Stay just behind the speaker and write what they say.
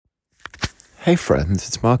Hey friends,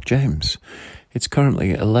 it's Mark James. It's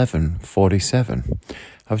currently 11:47.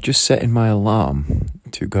 I've just set in my alarm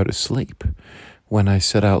to go to sleep when I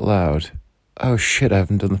said out loud, oh shit, I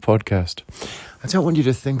haven't done the podcast. I don't want you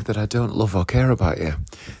to think that I don't love or care about you.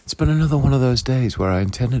 It's been another one of those days where I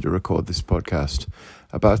intended to record this podcast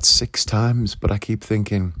about 6 times, but I keep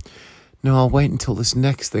thinking, no, I'll wait until this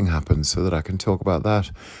next thing happens so that I can talk about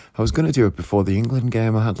that. I was going to do it before the England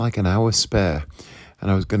game. I had like an hour spare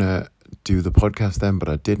and I was going to do the podcast then, but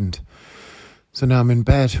I didn't. So now I'm in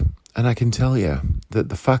bed and I can tell you that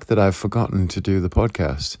the fact that I've forgotten to do the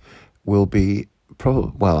podcast will be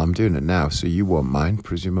probably, well, I'm doing it now, so you won't mind,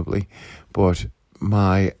 presumably, but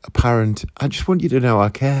I just want you to know I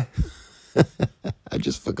care. I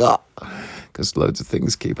just forgot because loads of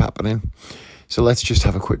things keep happening. So let's just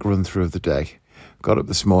have a quick run through of the day. Got up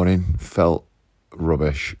this morning, felt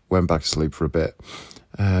rubbish, went back to sleep for a bit.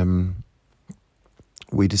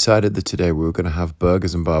 We decided that today we were going to have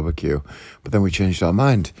burgers and barbecue, but then we changed our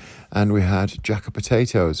mind and we had jack of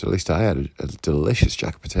potatoes. At least I had a delicious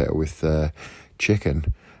jack of potato with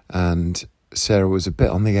chicken, and Sarah was a bit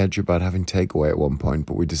on the edge about having takeaway at one point,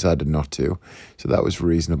 but we decided not to, so that was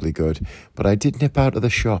reasonably good. But I did nip out of the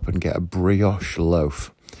shop and get a brioche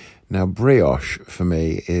loaf. Now, brioche for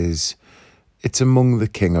me it's among the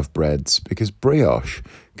king of breads, because brioche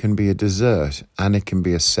can be a dessert and it can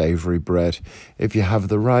be a savoury bread. If you have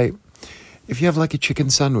like a chicken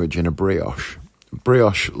sandwich in a brioche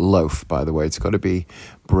loaf, by the way, it's got to be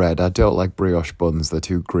bread. I don't like brioche buns, they're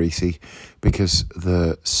too greasy, because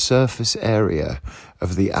the surface area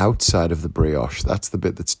of the outside of the brioche, that's the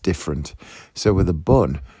bit that's different. So with a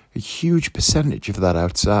bun, a huge percentage of that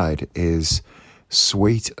outside is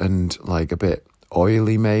sweet and like a bit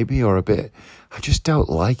oily maybe, or a bit, I just don't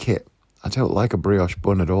like it. I don't like a brioche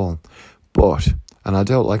bun at all. And I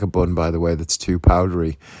don't like a bun, by the way, that's too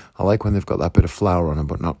powdery. I like when they've got that bit of flour on them,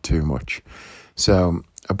 but not too much. So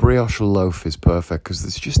a brioche loaf is perfect because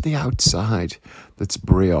it's just the outside that's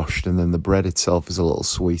brioche, and then the bread itself is a little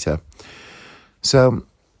sweeter. So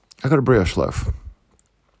I got a brioche loaf,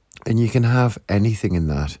 and you can have anything in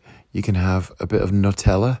that. You can have a bit of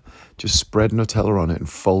Nutella, just spread Nutella on it and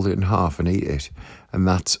fold it in half and eat it. And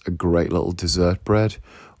that's a great little dessert bread.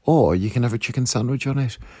 Or you can have a chicken sandwich on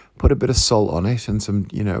it, put a bit of salt on it and some,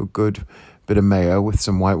 good bit of mayo with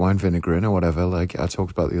some white wine vinegar in or whatever, like I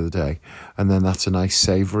talked about the other day. And then that's a nice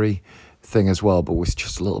savoury thing as well, but with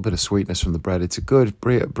just a little bit of sweetness from the bread. It's a good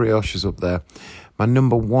brioche is up there. My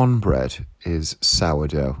number one bread is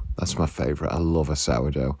sourdough. That's my favourite. I love a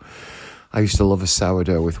sourdough. I used to love a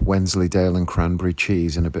sourdough with Wensleydale and cranberry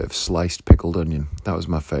cheese and a bit of sliced pickled onion. That was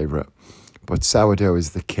my favourite. But sourdough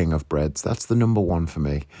is the king of breads. That's the number one for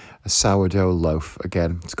me. A sourdough loaf.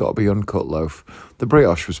 Again, it's got to be uncut loaf. The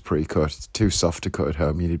brioche was pre-cut. It's too soft to cut at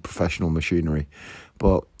home. You need professional machinery.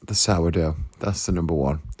 But the sourdough, that's the number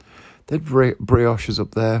one. Then brioche is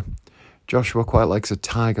up there. Joshua quite likes a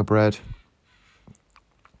tiger bread.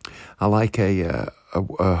 I like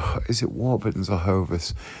is it Warburton's or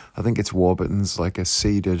Hovis? I think it's Warburton's, like a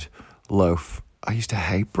seeded loaf. I used to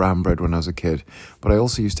hate brown bread when I was a kid, but I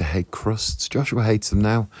also used to hate crusts. Joshua hates them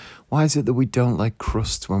now. Why is it that we don't like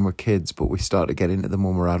crusts when we're kids, but we start to get into them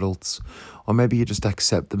when we're adults? Or maybe you just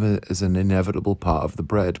accept them as an inevitable part of the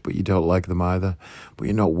bread, but you don't like them either. But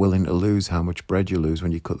you're not willing to lose how much bread you lose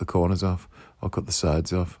when you cut the corners off or cut the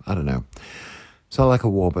sides off. I don't know. So I like a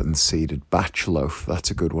Warburton seeded batch loaf.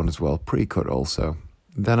 That's a good one as well. Pre-cut also.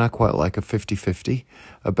 Then I quite like a 50-50,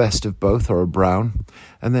 a best of both or a brown.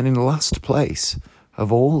 And then in last place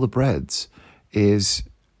of all the breads is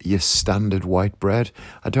your standard white bread.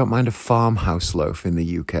 I don't mind a farmhouse loaf in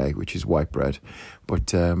the UK, which is white bread.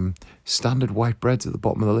 But standard white bread's at the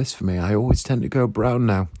bottom of the list for me. I always tend to go brown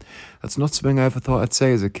now. That's not something I ever thought I'd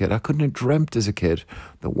say as a kid. I couldn't have dreamt as a kid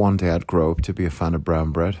that one day I'd grow up to be a fan of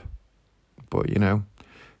brown bread. But,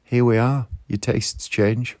 here we are. Your tastes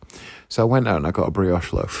change. So I went out and I got a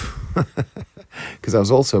brioche loaf because I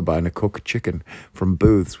was also buying a cooked chicken from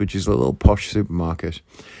Booths, which is a little posh supermarket.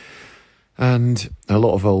 And a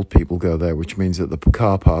lot of old people go there, which means that the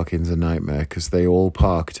car parking's a nightmare because they all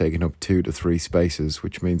park taking up 2 to 3 spaces,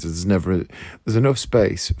 which means there's enough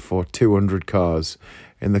space for 200 cars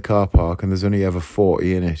in the car park and there's only ever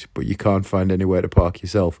 40 in it, but you can't find anywhere to park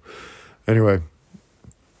yourself. Anyway,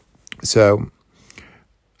 so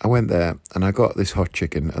I went there and I got this hot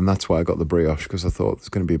chicken, and that's why I got the brioche, because I thought there's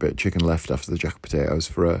going to be a bit of chicken left after the jack potatoes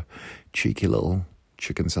for a cheeky little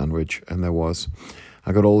chicken sandwich, and there was.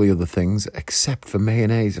 I got all the other things except for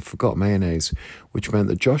mayonnaise. I forgot mayonnaise, which meant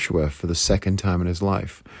that Joshua, for the second time in his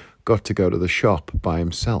life, got to go to the shop by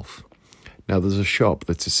himself. Now, there's a shop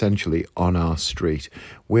that's essentially on our street.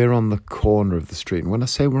 We're on the corner of the street. And when I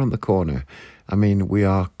say we're on the corner, I mean we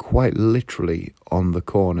are quite literally on the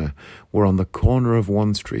corner. We're on the corner of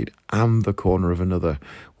one street and the corner of another,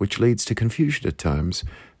 which leads to confusion at times.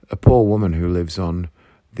 A poor woman who lives on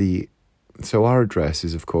the... So our address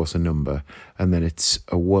is, of course, a number, and then it's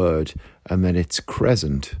a word, and then it's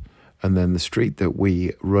Crescent. And then the street that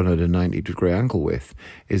we run at a 90-degree angle with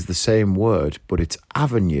is the same word, but it's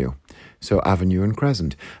Avenue. So Avenue and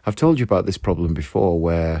Crescent. I've told you about this problem before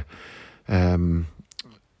where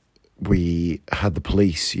we had the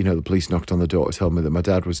police, the police knocked on the door to tell me that my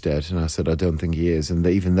dad was dead. And I said, I don't think he is. And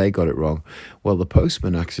even they got it wrong. Well, the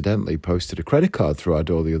postman accidentally posted a credit card through our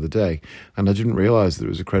door the other day. And I didn't realise that it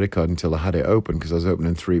was a credit card until I had it open because I was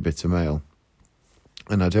opening 3 bits of mail.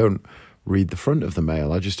 And I don't read the front of the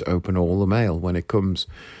mail. I just open all the mail when it comes.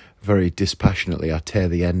 Very dispassionately, I tear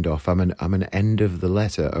the end off. I'm an end of the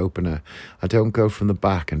letter opener. I don't go from the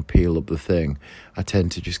back and peel up the thing. I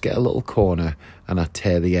tend to just get a little corner and I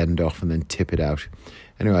tear the end off and then tip it out.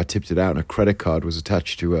 Anyway, I tipped it out and a credit card was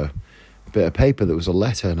attached to a bit of paper that was a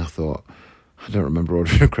letter, and I thought, I don't remember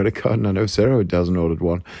ordering a credit card, and I know Sarah hasn't ordered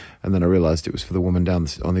one. And then I realised it was for the woman down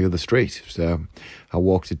on the other street, so I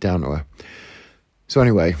walked it down to her. So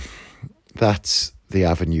anyway, that's the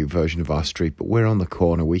Avenue version of our street, but we're on the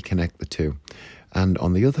corner. We connect the two, and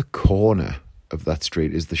on the other corner of that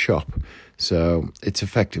street is the shop, so it's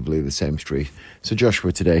effectively the same street. So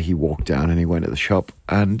Joshua today, he walked down and he went to the shop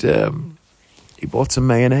and he bought some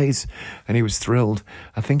mayonnaise and he was thrilled.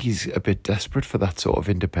 I think he's a bit desperate for that sort of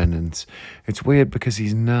independence. It's weird because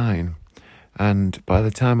he's 9, and by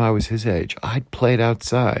the time I was his age, I'd played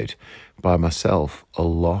outside by myself a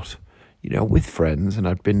lot, with friends, and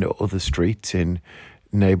I'd been to other streets in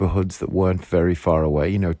neighbourhoods that weren't very far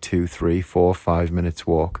away, 2, 3, 4, 5 minutes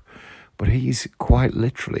walk. But he's quite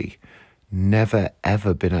literally never,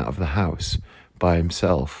 ever been out of the house by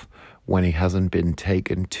himself when he hasn't been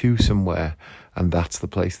taken to somewhere, and that's the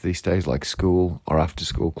place that he stays, like school or after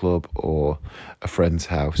school club or a friend's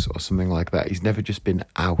house or something like that. He's never just been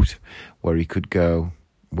out where he could go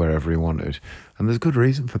wherever he wanted. And there's good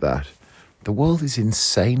reason for that. The world is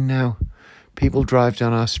insane now. People drive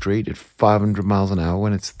down our street at 500 miles an hour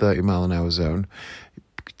when it's 30 mile an hour zone.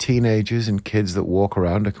 Teenagers and kids that walk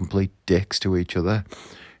around are complete dicks to each other.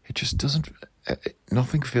 It just doesn't...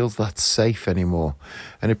 Nothing feels that safe anymore.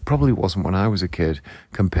 And it probably wasn't when I was a kid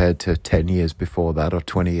compared to 10 years before that or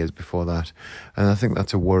 20 years before that. And I think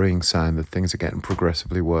that's a worrying sign that things are getting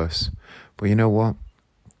progressively worse. But you know what?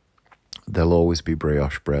 There'll always be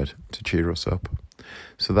brioche bread to cheer us up.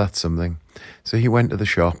 So that's something. So he went to the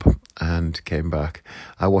shop and came back.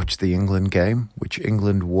 I watched the England game, which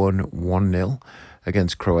England won 1-0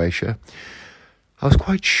 against Croatia. I was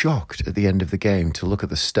quite shocked at the end of the game to look at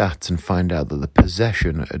the stats and find out that the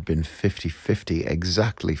possession had been 50-50,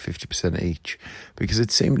 exactly 50% each, because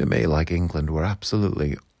it seemed to me like England were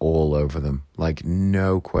absolutely all over them, like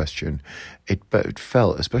no question. It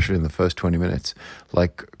felt, especially in the first 20 minutes,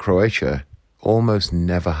 like Croatia almost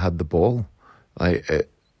never had the ball.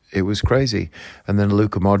 It was crazy. And then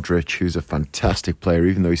Luka Modric, who's a fantastic player,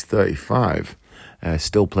 even though he's 35,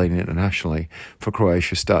 still playing internationally for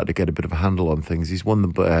Croatia, started to get a bit of a handle on things. He's won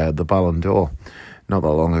the Ballon d'Or not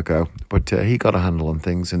that long ago, but he got a handle on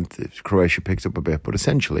things and Croatia picked up a bit. But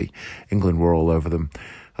essentially, England were all over them.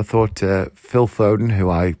 I thought Phil Foden, who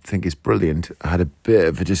I think is brilliant, had a bit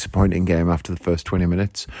of a disappointing game after the first 20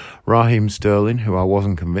 minutes. Raheem Sterling, who I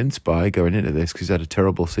wasn't convinced by going into this because he's had a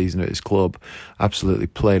terrible season at his club, absolutely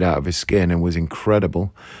played out of his skin and was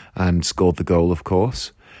incredible and scored the goal, of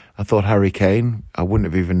course. I thought Harry Kane, I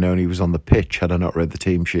wouldn't have even known he was on the pitch had I not read the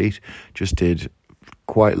team sheet, just did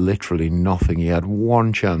quite literally nothing. He had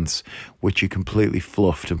one chance, which he completely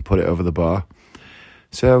fluffed and put it over the bar.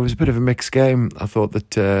 So it was a bit of a mixed game. I thought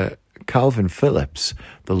that Calvin Phillips,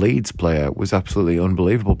 the Leeds player, was absolutely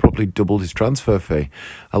unbelievable, probably doubled his transfer fee.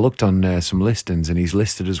 I looked on some listings and he's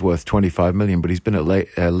listed as worth 25 million, but he's been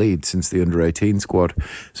at Leeds since the under-18 squad,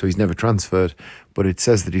 so he's never transferred. But it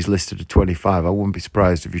says that he's listed at 25. I wouldn't be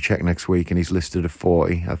surprised if you check next week and he's listed at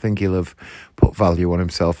 40. I think he'll have put value on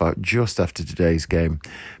himself out just after today's game.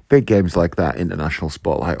 Big games like that, international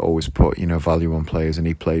spotlight always put, value on players, and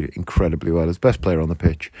he played incredibly well as best player on the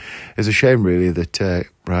pitch. It's a shame, really, that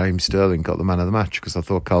Raheem Sterling got the man of the match because I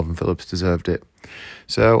thought Calvin Phillips deserved it.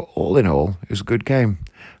 So, all in all, it was a good game.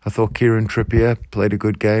 I thought Kieran Trippier played a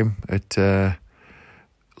good game at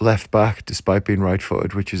left back, despite being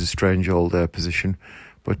right-footed, which is a strange old position.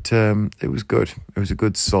 But it was good. It was a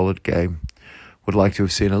good, solid game. Would like to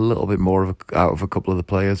have seen a little bit more out of a couple of the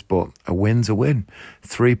players, but a win's a win.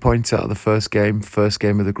 3 points out of the first game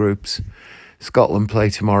of the groups. Scotland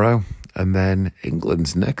play tomorrow, and then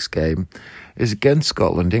England's next game is against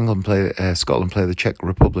Scotland. Scotland play the Czech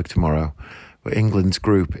Republic tomorrow, but England's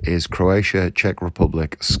group is Croatia, Czech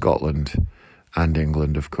Republic, Scotland, and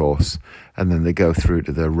England, of course. And then they go through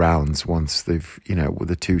to the rounds once they've, with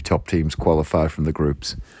the two top teams qualified from the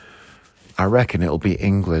groups. I reckon it'll be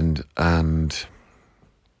England, and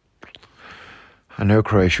I know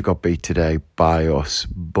Croatia got beat today by us,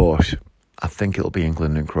 but I think it'll be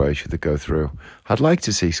England and Croatia that go through. I'd like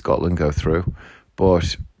to see Scotland go through,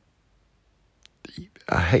 but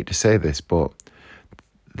I hate to say this, but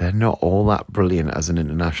they're not all that brilliant as an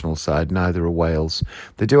international side. Neither are Wales.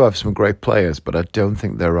 They do have some great players, but I don't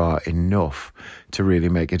think there are enough to really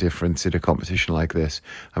make a difference in a competition like this.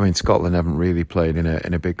 I mean, Scotland haven't really played in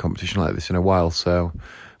a big competition like this in a while, so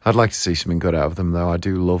I'd like to see something good out of them, though. I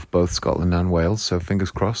do love both Scotland and Wales, so fingers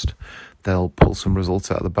crossed they'll pull some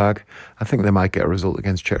results out of the bag. I think they might get a result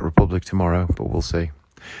against Czech Republic tomorrow, but we'll see.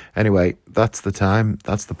 Anyway, that's the time.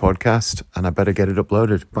 That's the podcast, and I better get it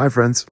uploaded. Bye, friends.